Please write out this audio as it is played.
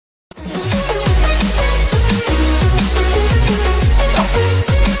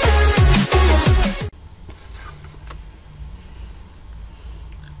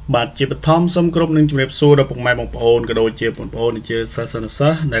បាទជាបឋមសូមគ្រប់នឹងជម្រាបសួរដល់ពុកម៉ែបងប្អូនក៏ដូចជាបងប្អូនជាសាសនសិ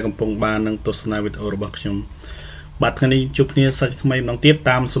ស្សដែលកំពុងបាននឹងទស្សនាវីដេអូរបស់ខ្ញុំបាទថ្ងៃនេះជួបគ្នាសាច់ថ្មីម្ដងទៀត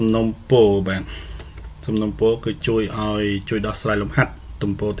តាមសំណុំពរបាទសំណុំពរគឺជួយដោះស្រាយលំហាត់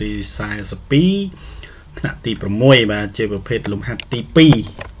ទំព័រទី42ថ្នាក់ទី6បាទជាប្រភេទលំហាត់ទី2អ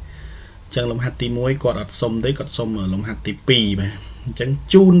ញ្ចឹងលំហាត់ទី1គាត់អត់សុំទេគាត់សុំលំហាត់ទី2បាទអញ្ចឹង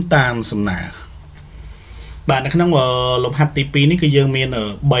ជូនតាមសំណើបាទនៅក្នុងលំហាត់ទី2នេះគឺយើងមាន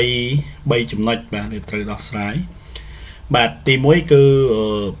3ចំណុចបាទដែលត្រូវដោះស្រាយបាទទី1គឺ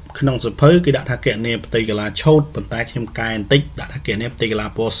ក្នុងសភៅគេដាក់ថាគណនាផ្ទៃកន្លាឆូតប៉ុន្តែខ្ញុំកែបន្តិចដាក់ថាគណនាផ្ទៃកន្លា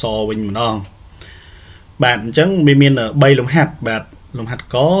ពណ៌សវិញម្ដងបាទអញ្ចឹងវាមាន3លំហាត់បាទលំហាត់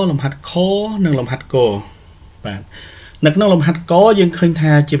កលំហាត់ខនិងលំហាត់កបាទនៅក្នុងលំហាត់កយើងឃើញ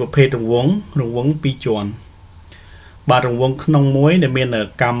ថាជាប្រភេទរង្វង់2ជាន់បាទរង្វង់ក្នុងមួយដែលមាន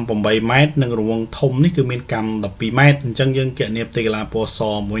កម្ម8ម៉ែត្រនិងរង្វង់ធំនេះគឺមានកម្ម12ម៉ែត្រអញ្ចឹងយើងគណនាផ្ទៃកន្លាពណ៌ស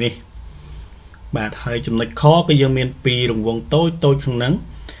មួយនេះបាទហើយចំណុចខគឺយើងមាន2រង្វង់តូចខាងហ្នឹង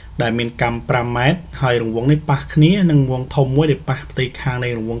ដែលមានកម្ម5ម៉ែត្រហើយរង្វង់នេះប៉ះគ្នានឹងរង្វង់ធំមួយដែលប៉ះផ្ទៃខាងនៃ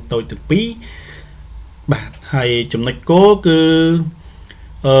រង្វង់តូចទាំងពីរបាទហើយចំណុចគគឺ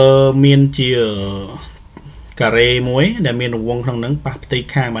មានជាការ៉េមួយដែលមានរង្វង់ក្នុងហ្នឹងប៉ះផ្ទៃ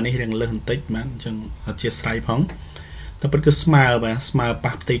ខាងបាទនេះរៀងលើសបន្តិចបាទអញ្ចឹងអធិស្ឋានផងតែពិតគឺស្មើបាទស្មើ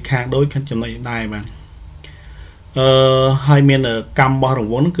ប៉ះផ្ទៃខាងដូចចំណុចដែរបាទហើយមានកម្មរបស់រ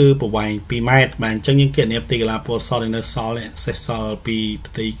ង្វង់គឺប្រវែង2ម៉ែត្របាទអញ្ចឹងយើងគណនាផ្ទៃកន្លាពណ៌សនៅសល់សេសសល់ពី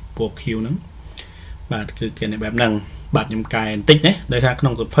ផ្ទៃពណ៌ខៀវហ្នឹងបាទគឺគណនាបែបហ្នឹងបាទខ្ញុំកែបន្តិចណាដែលថាក្នុ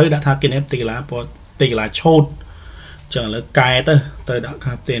ងសភៅដាក់ថាគណនាផ្ទៃកន្លាឆូតអញ្ចឹងឥឡូវកែទៅដាក់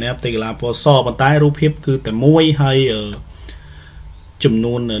ថាផ្ទៃកន្លាពណ៌សប៉ុន្តែរូបភាពគឺតែមួយហើយចំ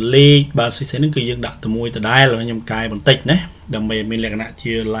នួនលេខបាទសិស្សនេះគឺយើងដាក់តែមួយដដែលខ្ញុំកែបន្តិចណាដើម្បីមានលក្ខណៈ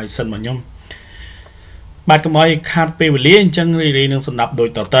ជា license របស់ខ្ញុំបាទកុំឲ្យខាតពេលវេលាអញ្ចឹងរីនឹងសម្ដាប់ដូច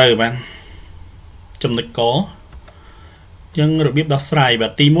តទៅបាទចំណុចកយើងរបៀបដោះស្រាយបា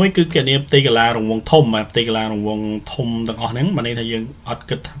ទទី1គឺគណនាផ្ទៃកន្លារង្វង់ធំបាទផ្ទៃកន្លារង្វង់ធំទាំងអស់ហ្នឹងបានន័យថាយើងអត់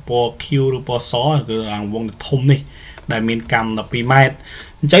គិតថាពណ៌ Q ឬពណ៌សគឺរង្វង់ធំនេះដែលមានកម្ម12ម៉ែត្រ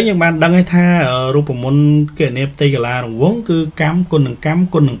អញ្ចឹងយើងបានដឹងថារូបមន្តគណនាផ្ទៃកន្លារង្វង់គឺកម្មគុណនឹងកម្ម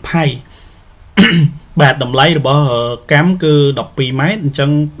គុណនឹងផៃបាទតម្លៃរបស់កម្មគឺ12ម៉ែត្រអញ្ចឹង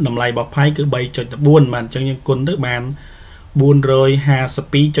តម្លៃរបស់ផៃគឺ 3.14 បាទអញ្ចឹងយើងគុណទៅបាន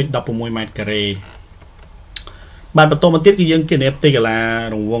 452.16 ម៉ែត្រការ៉េបាទបន្តមកទៀតគឺយើងគណនាផ្ទៃកន្លា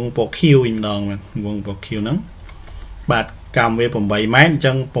រង្វង់ពណ៌ Q វិញម្ដងបាទរង្វង់ពណ៌ Q ហ្នឹងបាទកម្មវា8ម៉ែត្រអញ្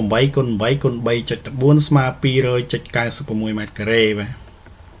ចឹង8គុណ 3.14 ស្មើ 200.96 ម៉ែត្រការ៉េបាទ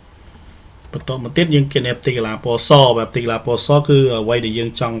បន្តមកទៀតយើងគណនាផ្ទៃកន្លាពណ៌សបាទផ្ទៃកន្លាពណ៌សគឺអ្វីដែលយើង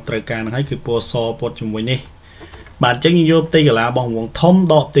ចង់ត្រូវការហ្នឹងហើយគឺពណ៌សពណ៌ជាមួយនេះបាទអញ្ចឹងយើងយកផ្ទៃកន្លារបស់រង្វង់ធំ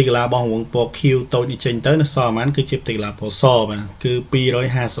ដកផ្ទៃកន្លារបស់រង្វង់ពណ៌ Q តូចនេះចេញទៅនៅសល់ប៉ុន្មានគឺជាផ្ទៃកន្លាពណ៌សបាទគឺ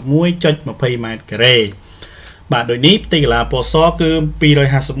 251.20 ម៉ែត្រការ៉េបាទដូចនេះផ្ទៃកន្លាពណ៌សគឺ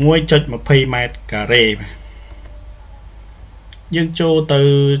 251.20 ម៉ែត្រការ៉េបាទយើងចូលទៅ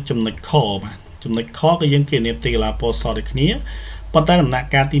ចំណុចខបាទចំណុចខគឺយើងគណនាផ្ទៃកន្លាពណ៌សដូចគ្នាប៉ុន្តែដំណាក់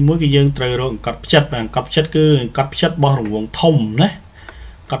កាលទី1គឺយើងត្រូវរកអង្កត់ផ្ចិតបាទអង្កត់ផ្ចិតគឺអង្កត់ផ្ចិតរបស់រង្វង់ធំណា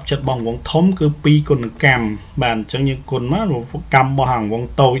អង្កត់ផ្ចិតរបស់រង្វង់ធំគឺ2គុណនឹងកម្មបាទអញ្ចឹងយើងគុណមកកម្មរបស់រង្វង់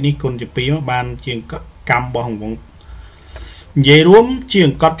តូចនេះគុណជា2មកបានជាកម្មរបស់រង្វង់និយាយរួមជាអ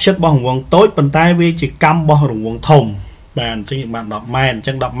ង្កត់ផ្ចិតរបស់រង្វង់តូចប៉ុន្តែវាជាកម្មរបស់រង្វង់ធំបាទអញ្ចឹងយើងបាន10ម៉ែត្រអញ្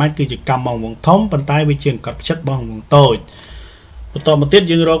ចឹង10ម៉ែត្រគឺជាកម្មរបស់រង្វង់ធំប៉ុន្តែវាជាអង្កត់ផ្ចិតរបស់រង្វង់តូចបន្តមកទៀត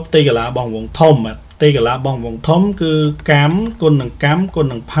យើងរកផ្ទៃកន្លារបស់រង្វង់ធំផ្ទៃកន្លារបស់រង្វង់ធំគឺកម្មគុណនឹងកម្មគុណ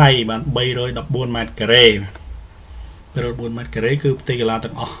នឹងផៃបាន 314 ម៉ែត្រការ៉េ314 ម៉ែត្រការ៉េគឺផ្ទៃកន្លា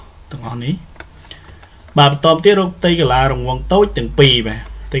ទាំងអស់នេះបាទបន្តទៀតរកផ្ទៃកន្លារង្វង់តូចទាំងពីរបាទ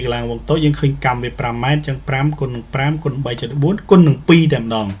ផ្ទៃកន្លារង្វង់តូចយើងឃើញកម្មវា5ម៉ែត្រអញ្ចឹង5គុណនឹង5គុណ 3.14 គុណនឹង2តែ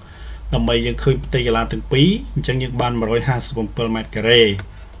ម្ដងដើម្បីយើងឃើញផ្ទៃកន្លាទាំងពីរអញ្ចឹងយើងបាន 157 ម៉ែត្រការ៉េ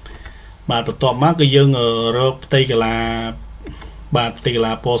បាទបន្ទាប់មកគឺយើងរកផ្ទៃកន្លាបាទផ្ទៃកន្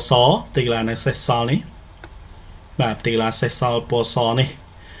លាពណ៌សផ្ទៃកន្លានៅសេសសល់នេះបាទផ្ទៃកន្លាសេសសល់ពណ៌សនេះ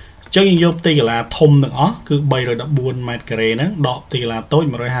អញ្ចឹងយើងយកផ្ទៃកន្លាធំទាំងអស់គឺ 314 ម៉ែត្រការ៉េហ្នឹងដកផ្ទៃកន្លាតូច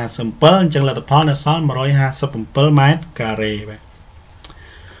 157អញ្ចឹងលទ្ធផលនៅសល់ 157 ម៉ែត្រការ៉េបាទ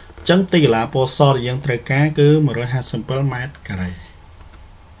អញ្ចឹងផ្ទៃកន្លាពណ៌សដែលយើងត្រូវការគឺ 157 ម៉ែត្រការ៉េ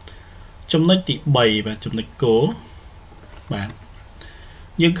ចំណុចទី3បាទចំណុចគោលបាទ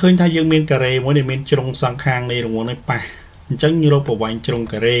យើងឃើញថាយើងមានការ៉េមួយដែលមានជ្រុងសងខាងនៃរង្វង់នេះប៉ះអញ្ចឹងយើងរកប្រវែងជ្រុង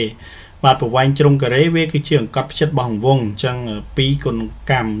ការ៉េបាទប្រវែងជ្រុងការ៉េវាគឺជាអង្កត់ផ្ចិតរបស់រង្វង់អញ្ចឹង2គុណ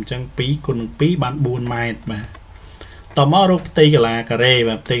កម្មអញ្ចឹង2គុណ2បាន4ម៉ែត្របាទតមករកផ្ទៃកន្លាការ៉េ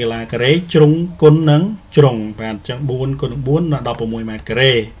បាទផ្ទៃកន្លាការ៉េជ្រុងគុណនឹងជ្រុងបាទអញ្ចឹង4គុណ4ដល់16ម៉ែត្រកា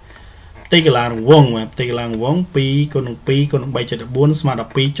រ៉េ ទីកន្លងរង្វង់បាទទីកន្លងរង្វង់2 គុណនឹង 2 គុណនឹង 3.14 ស្មើ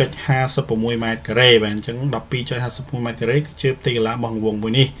 12.56 ម៉ែត្រការ៉េបាទអញ្ចឹង 12.56 ម៉ែត្រការ៉េគឺជាទីកន្លងរបស់រង្វង់មួ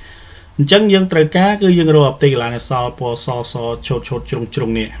យនេះអញ្ចឹងយើងត្រូវការគឺយើងរកទីកន្លងនៃសល់ពណ៌សឈូតជ្រុ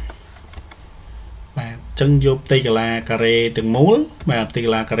ងនេះបាទអញ្ចឹងយកទីកន្លងការ៉េទាំងមូលបាទទីក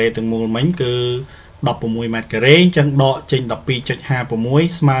ន្លងការ៉េទាំងមូលមិញគឺ16 ម៉ែត្រការ៉េអញ្ចឹងដកចេញ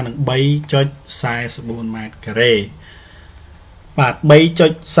 12.56 ស្មើនឹង 3.44 ម៉ែត្រការ៉េបាទ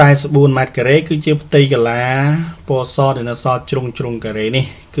 3.44 ម៉ែត្រការ៉េគឺជាផ្ទៃកន្លះពណ៌សដែលនៅសល់ជ្រុងការ៉េនេះ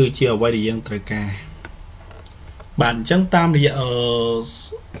គឺជាអ្វីដែលយើងត្រូវការបាទអញ្ចឹងតាមរយៈ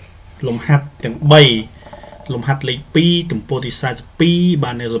លំហាត់ទាំង3លំហាត់លេខ2ទំព័រទី42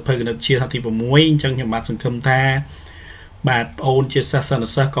បាទនៅសភៅគណិតជាថ្នាក់ទី6អញ្ចឹងខ្ញុំបាទសង្ឃឹមថាបាទបងអូនជាសិស្សសិ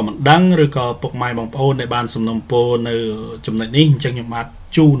ស្សក៏មិនដឹងឬក៏ពុកម៉ែបងប្អូនដែលបានសំណូមពរនៅចំណុចនេះអញ្ចឹងខ្ញុំបាទ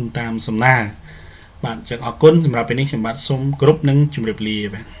ជូនតាមសំណើបាទអញ្ចឹងអរគុណសម្រាប់ពេលនេះខ្ញុំបាទសូមគោរពនិងជម្រាបលា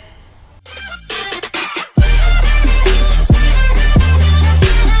បាទ